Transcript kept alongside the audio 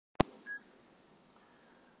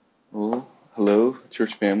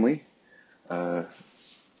church family. Uh,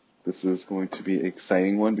 this is going to be an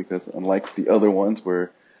exciting one because unlike the other ones where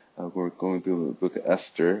we're going through the book of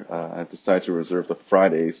Esther, I decided to reserve the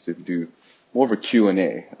Fridays to do more of a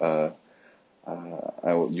Q&A.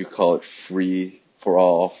 You call it free for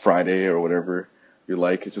all Friday or whatever you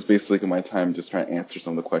like. It's just basically my time just trying to answer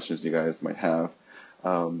some of the questions you guys might have.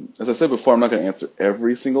 As I said before, I'm not going to answer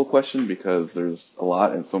every single question because there's a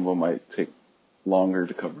lot and some of them might take longer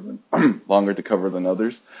to cover than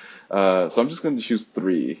others. So I'm just going to choose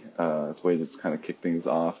three. That's a way to just kind of kick things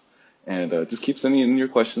off. And just keep sending in your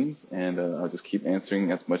questions, and I'll just keep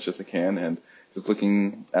answering as much as I can. And just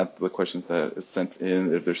looking at the questions that is sent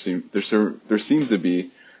in, if there seems to be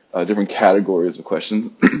different categories of questions.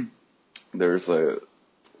 There's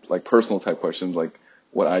like personal type questions, like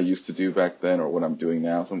what I used to do back then or what I'm doing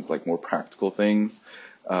now, some like more practical things.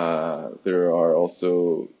 There are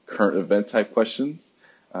also current event type questions.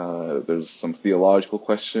 There's some theological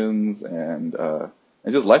questions and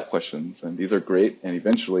just life questions. And these are great. And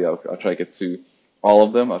eventually I'll try to get to all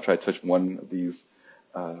of them. I'll try to touch one of these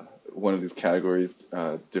categories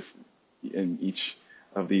in each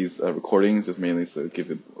of these recordings, just mainly to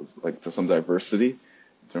give it like to some diversity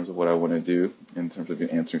in terms of what I want to do in terms of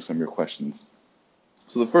answering some of your questions.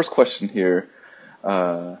 So the first question here,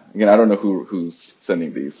 again, I don't know who's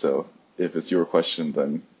sending these, so if it's your question,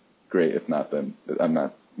 then great. If not, then I'm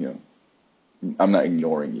not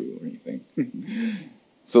ignoring you or anything.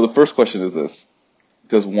 So the first question is this: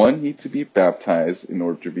 does one need to be baptized in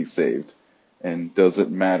order to be saved? And does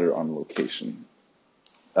it matter on location?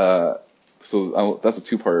 So that's a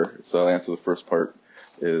two-parter. So I'll answer the first part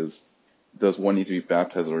is, does one need to be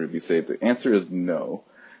baptized in order to be saved? The answer is no.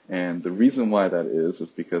 And the reason why that is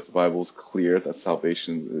because the Bible is clear that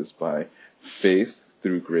salvation is by faith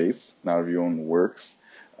through grace, not of your own works.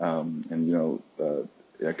 I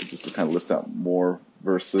could just kind of list out more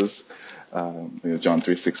verses. John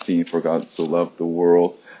 3:16, for God so loved the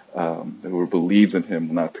world, that whoever believes in him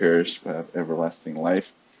will not perish but have everlasting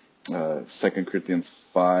life. 2 Corinthians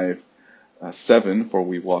 5:7, for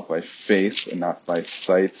we walk by faith and not by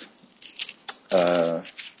sight.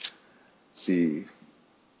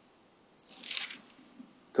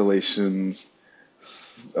 Galatians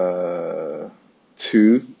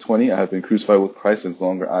 2:20, I have been crucified with Christ, and it's no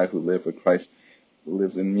longer I who live, but Christ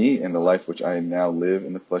lives in me, and the life which I now live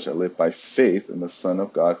in the flesh I live by faith in the Son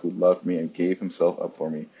of God who loved me and gave himself up for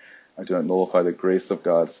me. I do not nullify the grace of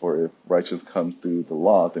God, for if righteousness comes through the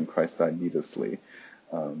law, then Christ died needlessly.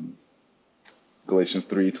 Galatians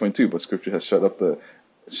 3:22, but Scripture has shut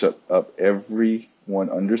up everyone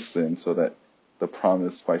under sin, so that the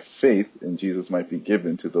promise by faith in Jesus might be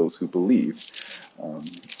given to those who believe.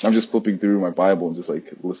 I'm just flipping through my Bible and just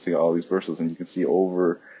like listing all these verses, and you can see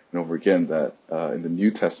over and over again that in the New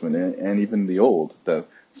Testament and even the Old, that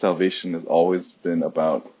salvation has always been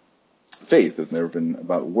about faith. It's never been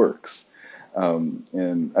about works.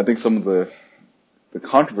 And I think some of the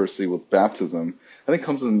controversy with baptism, I think,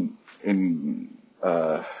 comes in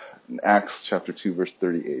Acts chapter 2, verse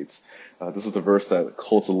 38. This is the verse that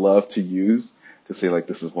cults love to use to say, like,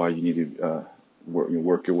 this is why you need to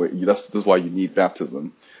work your way. This is why you need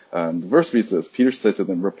baptism. The verse reads this: Peter said to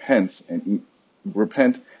them, repent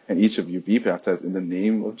and each of you be baptized in the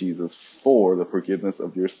name of Jesus for the forgiveness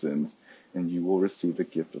of your sins, and you will receive the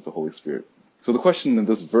gift of the Holy Spirit. So the question in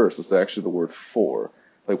this verse is actually the word for.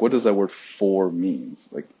 Like, what does that word for means?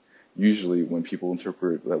 Like, usually when people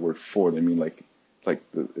interpret that word for, they mean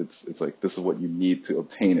it's like this is what you need to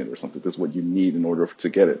obtain it or something. This is what you need in order to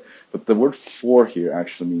get it. But the word for here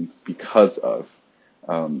actually means because of.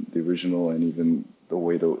 The original and even the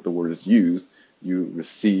way the word is used, you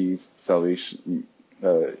receive salvation.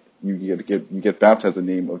 You get baptized in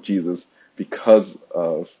the name of Jesus because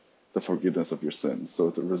of the forgiveness of your sins. So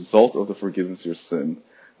it's a result of the forgiveness of your sin.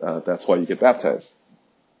 That's why you get baptized.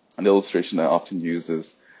 An illustration that I often use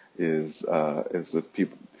is the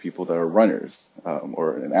people that are runners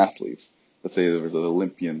or an athlete. Let's say there's an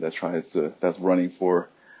Olympian that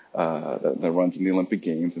runs in the Olympic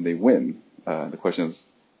Games and they win. The question is,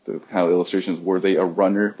 the kind of illustration is, were they a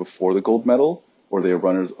runner before the gold medal, or were they a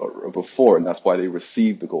runners before, and that's why they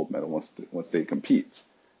received the gold medal once they compete?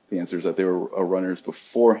 The answer is that they were runners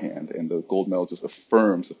beforehand, and the gold medal just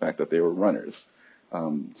affirms the fact that they were runners.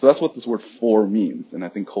 So that's what this word for means, and I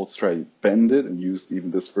think cults try to bend it and use even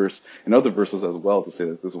this verse and other verses as well to say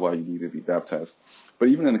that this is why you need to be baptized. But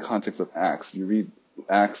even in the context of Acts, you read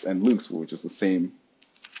Acts and Luke, which is the same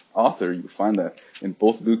author, you find that in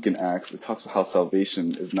both Luke and Acts, it talks about how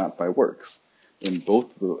salvation is not by works. In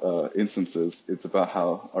both instances, it's about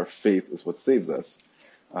how our faith is what saves us.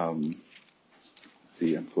 Let's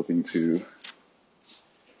see, I'm flipping to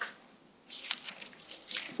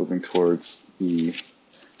flipping towards the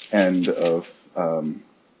end of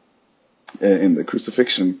in the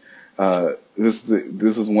crucifixion, this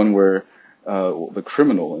is one where the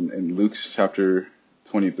criminal in Luke chapter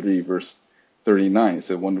 23 verse 39, it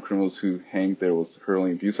said one of the criminals who hanged there was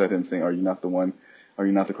hurling abuse at him, saying, "Are you not the one? Are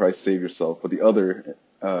you not the Christ? Save yourself." But the other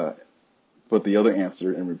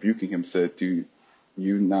answered and rebuking him said, "Do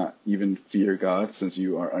you not even fear God, since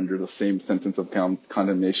you are under the same sentence of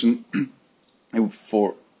condemnation?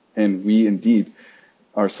 And we indeed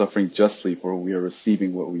are suffering justly, for we are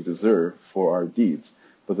receiving what we deserve for our deeds.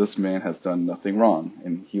 But this man has done nothing wrong."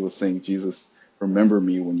 And he was saying, "Jesus, remember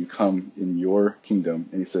me when you come in your kingdom."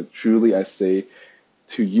 And he said, "Truly I say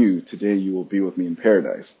to you, today you will be with me in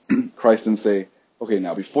paradise." Christ didn't say, "Okay,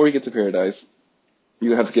 now before you get to paradise,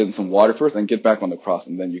 you have to get in some water first and get back on the cross,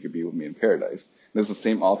 and then you could be with me in paradise." There's the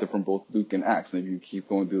same author from both Luke and Acts. And if you keep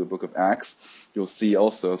going through the book of Acts, you'll see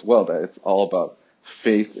also as well that it's all about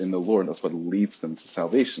faith in the Lord. That's what leads them to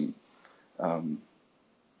salvation.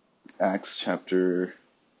 Acts chapter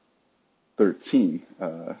 13.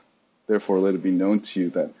 Therefore, let it be known to you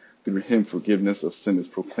that through him forgiveness of sin is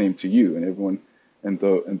proclaimed to you, and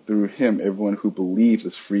through him everyone who believes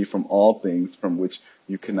is free from all things from which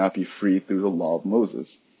you cannot be freed through the law of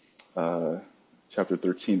Moses. Chapter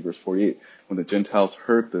 13, verse 48. When the Gentiles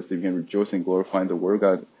heard this, they began rejoicing, glorifying the word of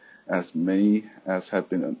God. As many as had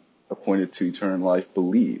been appointed to eternal life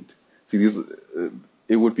believed. See,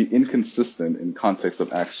 it would be inconsistent in context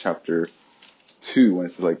of Acts chapter 2 when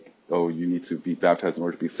it's like, oh, you need to be baptized in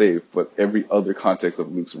order to be saved. But every other context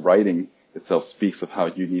of Luke's writing itself speaks of how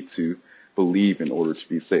you need to believe in order to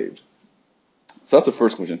be saved. So that's the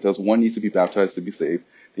first question. Does one need to be baptized to be saved?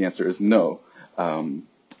 The answer is no.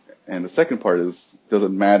 And the second part is, does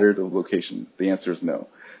it matter the location? The answer is no.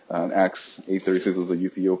 Acts 8:36 was a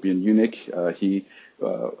Ethiopian eunuch. He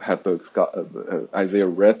had Isaiah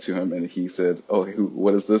read to him, and he said, "Oh,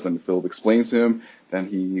 what is this?" And Philip explains to him. Then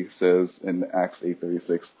he says in Acts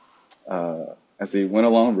 8:36, as they went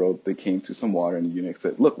along the road, they came to some water, and the eunuch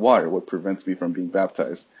said, "Look, water. What prevents me from being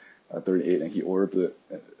baptized?" 38, and he ordered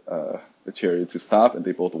the chariot to stop, and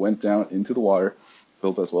they both went down into the water,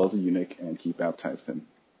 Philip as well as the eunuch, and he baptized him.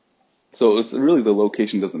 So it's really the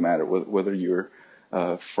location doesn't matter, whether you're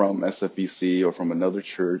from SFBC or from another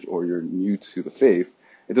church or you're new to the faith.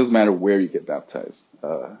 It doesn't matter where you get baptized.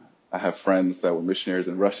 I have friends that were missionaries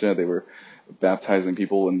in Russia. They were baptizing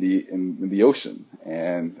people in the ocean,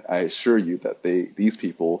 and I assure you that these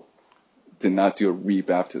people did not do a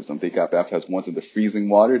rebaptism. They got baptized once in the freezing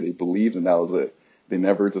water. They believed, and that was it. They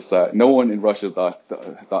never decided. No one in Russia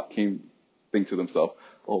think to themselves,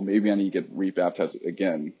 "Oh, maybe I need to get rebaptized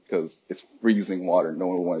again because it's freezing water. No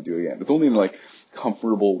one will want to do it again." It's only in like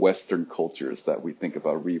comfortable Western cultures that we think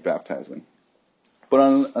about rebaptizing. But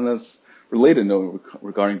on a related note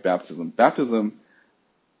regarding baptism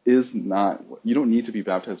is not, you don't need to be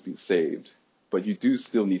baptized to be saved, but you do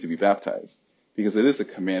still need to be baptized because it is a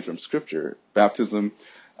command from Scripture. Baptism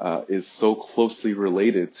is so closely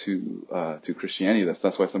related to Christianity.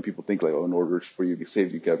 That's why some people think like, oh, in order for you to be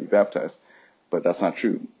saved, you got to be baptized. But that's not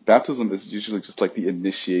true. Baptism is usually just like the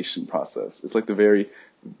initiation process. It's like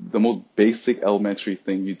the most basic elementary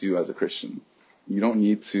thing you do as a Christian. You don't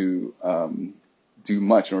need to do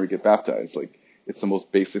much in order to get baptized. Like, it's the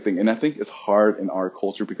most basic thing. And I think it's hard in our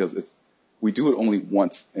culture because we do it only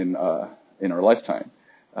once in our lifetime.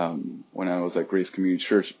 When I was at Grace Community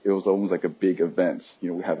Church, it was almost like a big event.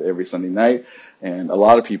 We have every Sunday night, and a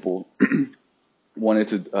lot of people wanted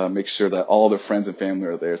to make sure that all their friends and family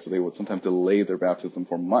are there, so they would sometimes delay their baptism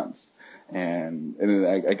for months. And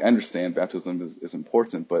I understand baptism is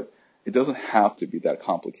important, but it doesn't have to be that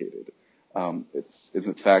complicated. It's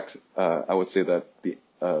in fact, I would say that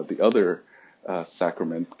the other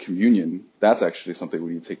sacrament, communion, that's actually something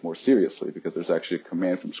we need to take more seriously because there's actually a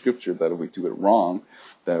command from Scripture that if we do it wrong,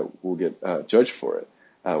 that we'll get judged for it.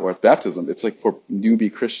 Whereas baptism, it's like for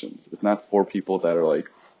newbie Christians. It's not for people that are like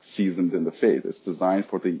seasoned in the faith. It's designed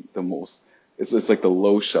for the most, it's like the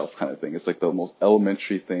low shelf kind of thing. It's like the most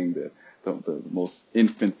elementary thing, the most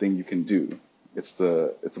infant thing you can do. It's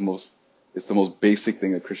the most basic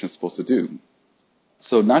thing a Christian is supposed to do.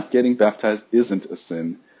 So not getting baptized isn't a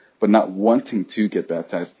sin, but not wanting to get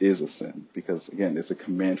baptized is a sin because again, it's a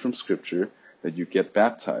command from Scripture that you get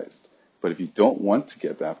baptized. But if you don't want to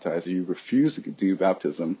get baptized or you refuse to do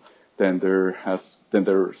baptism, then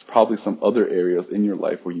there's probably some other areas in your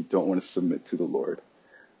life where you don't want to submit to the Lord.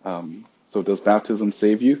 So does baptism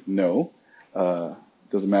save you? No.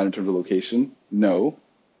 Does it matter in terms of location? No.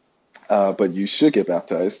 But you should get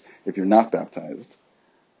baptized if you're not baptized.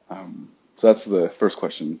 So that's the first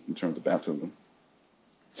question in terms of baptism.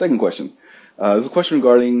 Second question. There's a question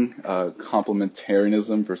regarding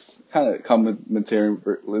complementarianism versus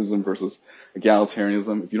complementarianism versus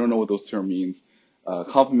egalitarianism. If you don't know what those terms means,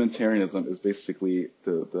 complementarianism is basically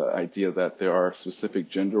the idea that there are specific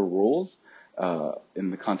gender roles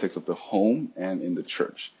in the context of the home and in the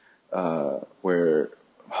church, where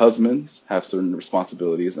husbands have certain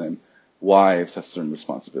responsibilities and wives have certain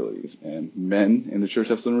responsibilities, and men in the church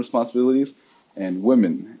have certain responsibilities, and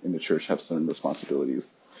women in the church have certain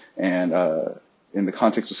responsibilities. And in the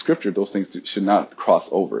context of Scripture, those things should not cross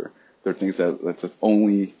over. There are things that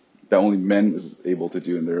only men is able to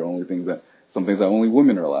do, and there are only some things that only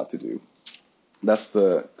women are allowed to do. That's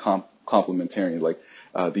the complementarian. Like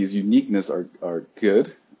these uniqueness are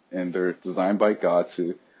good, and they're designed by God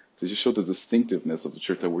to just show the distinctiveness of the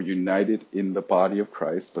church, that we're united in the body of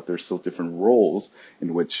Christ, but there's still different roles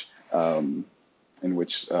in which the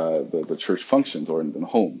church functions, or in the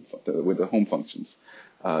home, with the home functions.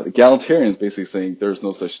 The egalitarian is basically saying there's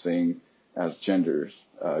no such thing as genders.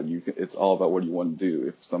 It's all about what you want to do.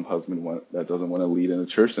 If some husband that doesn't want to lead in the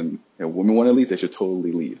church, and women want to lead, they should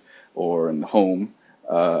totally lead. Or in the home,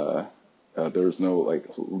 there's no like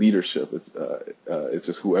leadership. It's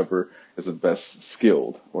just whoever is the best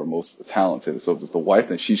skilled or most talented. So if it's the wife,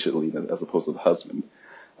 then she should lead as opposed to the husband.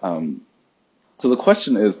 So the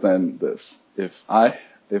question is then this: if I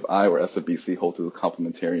or SFBC hold to the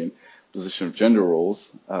complementarian position of gender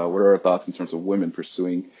roles, what are our thoughts in terms of women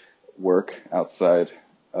pursuing work outside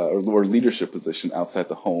or leadership position outside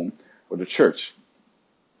the home or the church?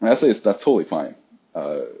 And I say that's totally fine.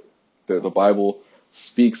 The Bible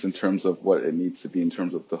speaks in terms of what it needs to be in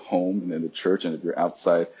terms of the home and in the church. And if you're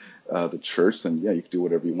outside the church, then yeah, you can do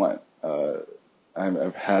whatever you want.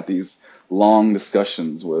 I've had these long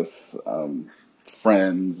discussions with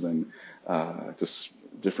friends and just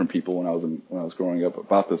different people when I was growing up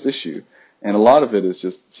about this issue. And a lot of it is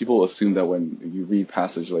just people assume that when you read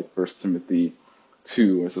passage like 1 Timothy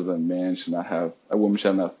 2, where it says that a woman should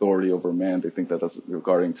have no authority over a man, they think that that's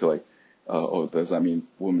regarding to like, does that mean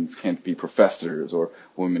women can't be professors, or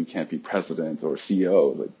women can't be presidents or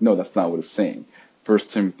CEOs? Like, no, that's not what it's saying. 1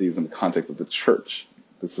 Timothy is in the context of the church.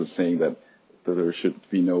 This is saying that there should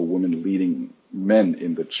be no women leading men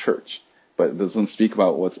in the church. But it doesn't speak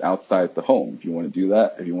about what's outside the home. If you want to do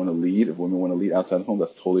that, if women want to lead outside the home,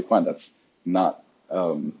 that's totally fine. That's not,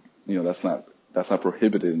 that's not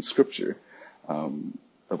prohibited in Scripture.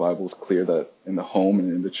 The Bible is clear that in the home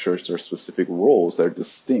and in the church there are specific roles that are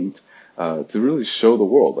distinct to really show the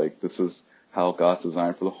world, like, this is how God's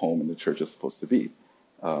designed for the home and the church is supposed to be.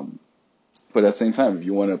 But at the same time, if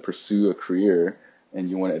you want to pursue a career and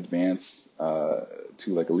you want to advance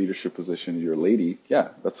to like a leadership position, you're a lady, yeah,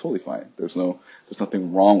 that's totally fine. There's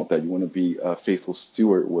nothing wrong with that. You want to be a faithful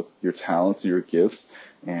steward with your talents and your gifts.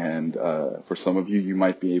 And for some of you, you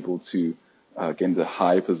might be able to get into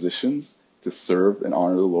high positions to serve and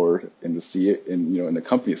honor the Lord and to see it in the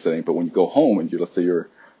company setting. But when you go home and let's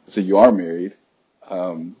say you are married,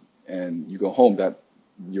 and you go home, that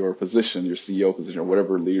your position, your CEO position, or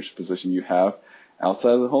whatever leadership position you have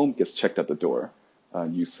outside of the home gets checked at the door.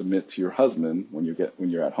 You submit to your husband when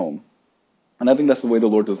you're at home, and I think that's the way the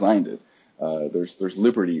Lord designed it. There's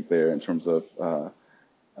liberty there in terms of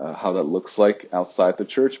how that looks like outside the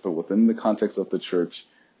church, but within the context of the church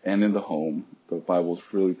and in the home, the Bible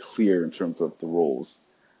is really clear in terms of the roles.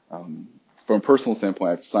 From a personal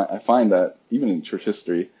standpoint, I find that even in church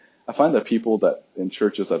history, I find that people that in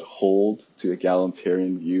churches that hold to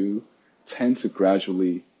egalitarian view tend to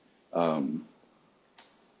gradually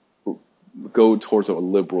go towards a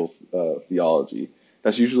liberal theology.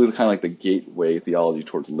 That's usually kind of like the gateway theology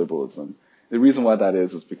towards liberalism. The reason why that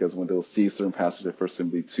is because when they'll see certain passages of 1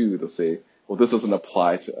 Timothy 2, they'll say, well, this doesn't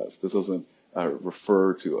apply to us. This doesn't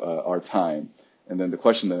refer to our time. And then the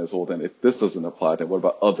question then is, well, then if this doesn't apply, then what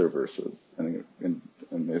about other verses? And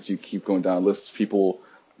as you keep going down lists,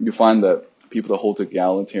 you find that people that hold to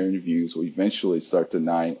egalitarian views will eventually start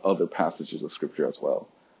denying other passages of Scripture as well.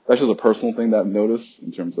 That's just a personal thing that I've noticed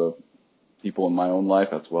in terms of people in my own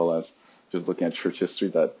life, as well as just looking at church history,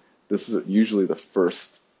 that this is usually the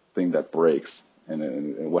first thing that breaks.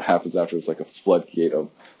 And what happens after is like a floodgate of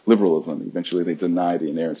liberalism. Eventually they deny the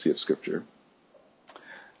inerrancy of Scripture.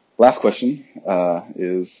 Last question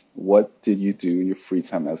is, what did you do in your free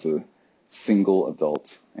time as a single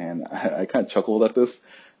adult? And I kind of chuckled at this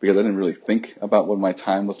because I didn't really think about what my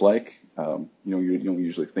time was like. You don't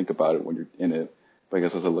usually think about it when you're in it. But I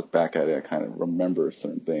guess as I look back at it, I kind of remember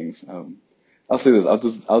certain things. I'll say this,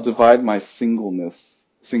 I'll divide my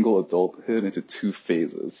single adulthood into two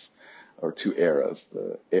phases or two eras,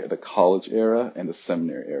 the college era and the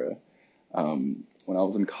seminary era. When I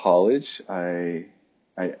was in college, I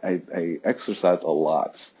I exercised a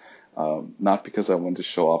lot, not because I wanted to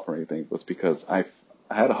show off or anything, but because I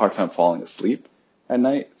had a hard time falling asleep at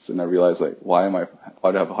night. So, and I realized like, why do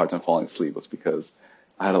I have a hard time falling asleep? Was because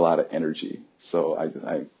I had a lot of energy. So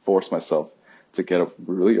I forced myself to get up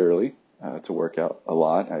really early, to work out a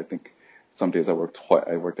lot. I think some days I worked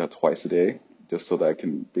out twice a day just so that I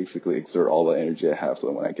can basically exert all the energy I have. So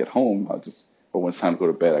that when I get home, or when it's time to go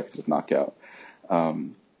to bed, I can just knock out.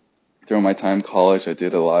 Um, During my time in college, I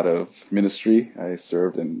did a lot of ministry. I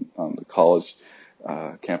served on the college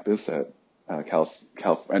campus at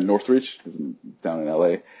Northridge, down in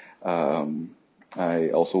LA. I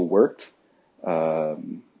also worked.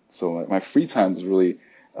 So my free time was really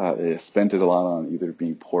spent it a lot on either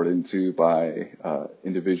being poured into by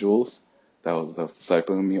individuals that was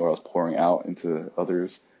discipling me, or I was pouring out into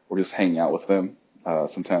others, or just hanging out with them.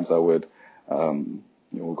 Sometimes I would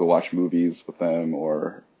go watch movies with them,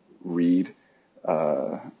 or read.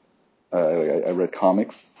 Uh, I read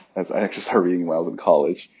comics, as I actually started reading when I was in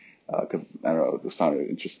college, because I don't know, I just found it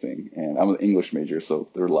interesting. And I'm an English major, so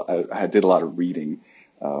I did a lot of reading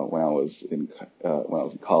when I was in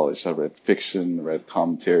college. I read fiction, I read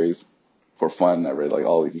commentaries for fun. I read like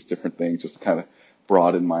all these different things just to kind of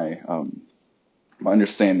broaden my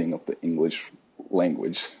understanding of the English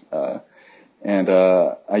language. And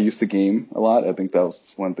I used to game a lot. I think that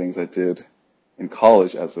was one of the things I did in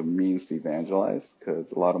college as a means to evangelize,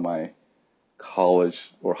 because a lot of my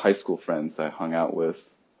college or high school friends that I hung out with,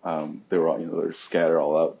 they were all, they're scattered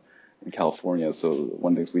all out in California. So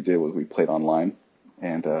one of the things we did was we played online,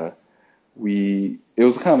 and it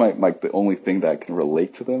was kind of like the only thing that I can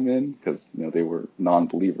relate to them in, because they were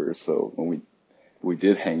non-believers. So when we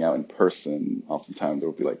did hang out in person, oftentimes there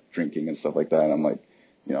would be like drinking and stuff like that, and I'm like,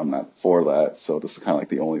 I'm not for that. So this is kind of like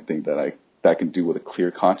the only thing that I can do with a clear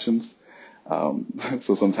conscience.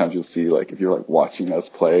 So sometimes you'll see, like, if you're like watching us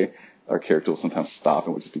play, our character will sometimes stop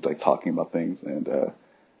and we'll just be like talking about things, and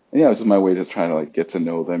yeah, it was just my way to try to like get to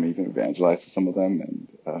know them, even evangelize to some of them,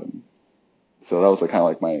 and so that was like kind of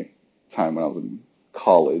like my time when I was in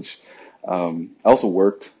college. I also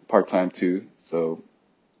worked part time too, so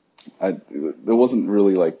there wasn't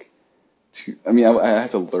really like I mean, I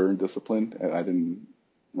had to learn discipline, and I didn't.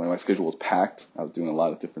 When my schedule was packed, I was doing a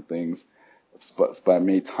lot of different things, but I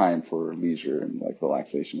made time for leisure and like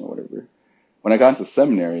relaxation or whatever. When I got into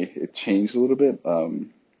seminary, it changed a little bit.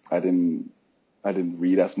 I didn't I didn't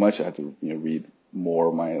read as much. I had to read more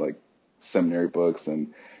of my like seminary books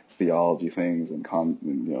and theology things, and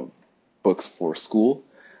books for school.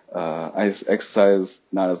 I exercised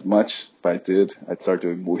not as much, but I did. I started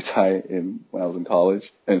doing Muay Thai when I was in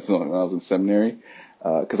college, and so when I was in seminary,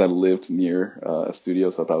 because I lived near a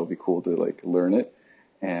studio, so I thought it would be cool to like learn it,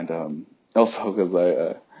 and also because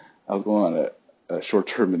I was going on a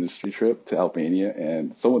short-term ministry trip to Albania,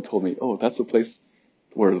 and someone told me, "Oh, that's the place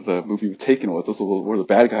where the movie was taken was. This is where the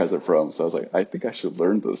bad guys are from." So I was like, I think I should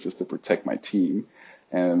learn this just to protect my team.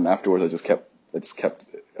 And afterwards, I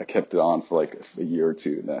kept it on for like a year or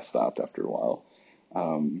two, and then I stopped after a while.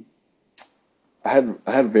 Um, I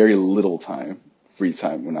had very little free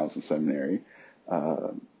time when I was in seminary,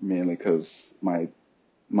 mainly because my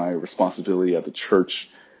responsibility at the church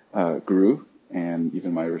grew, and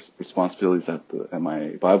even my responsibilities at my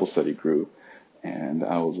Bible study grew. And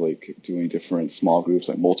I was like doing different small groups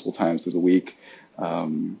like multiple times through the week.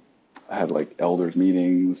 Um, I had like elders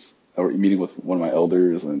meetings, or meeting with one of my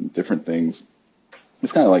elders, and different things.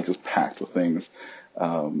 It's kind of like just packed with things.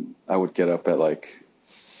 I would get up at like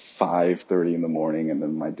 5:30 in the morning, and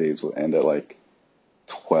then my days would end at like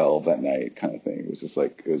 12 at night, kind of thing. It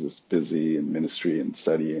was just busy, and ministry and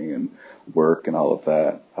studying and work and all of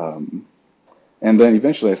that. And then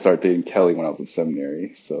eventually I started dating Kelly when I was in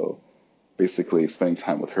seminary. So basically spending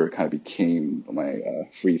time with her kind of became my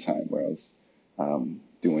free time, where I was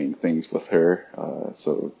doing things with her.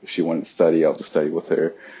 So if she wanted to study, I'll just study with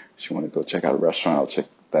her. If she wanted to go check out a restaurant, I'll check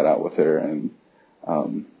that out with her. And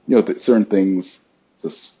certain things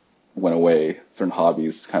just went away. Certain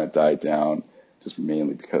hobbies kind of died down, just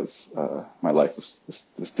mainly because my life was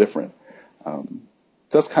just different. Um,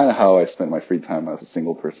 that's kind of how I spent my free time as a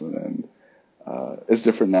single person, and it's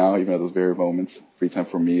different now, even at those very moments. Free time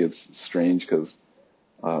for me is strange because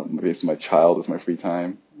basically my child is my free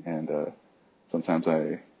time, and sometimes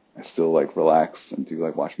I still like relax and do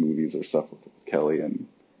like watch movies or stuff with Kelly, and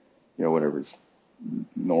whatever's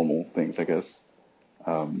normal things, I guess.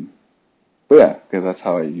 Um, but yeah, because that's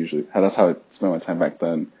how I spent my time back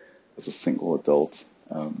then as a single adult.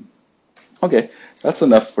 Okay, that's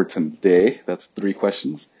enough for today. That's 3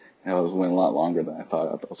 questions. And it went a lot longer than I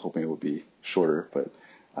thought. I was hoping it would be shorter, but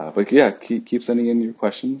yeah, keep sending in your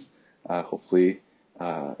questions. Hopefully,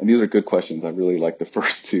 And these are good questions. I really like the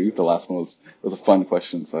first two. The last one was a fun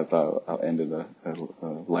question, so I thought I'll end in a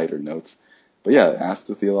lighter note. But yeah, ask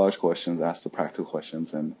the theological questions, ask the practical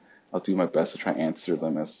questions, and I'll do my best to try and answer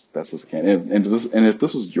them as best as I can. And if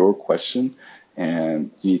this was your question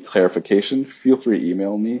and you need clarification, feel free to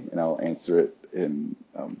email me, and I'll answer it in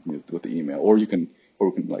with the email, or we can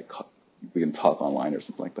we can talk online or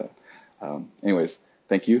something like that. Anyways,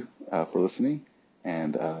 thank you for listening,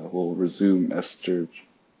 and we'll resume Esther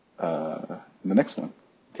in the next one.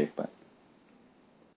 Okay, bye.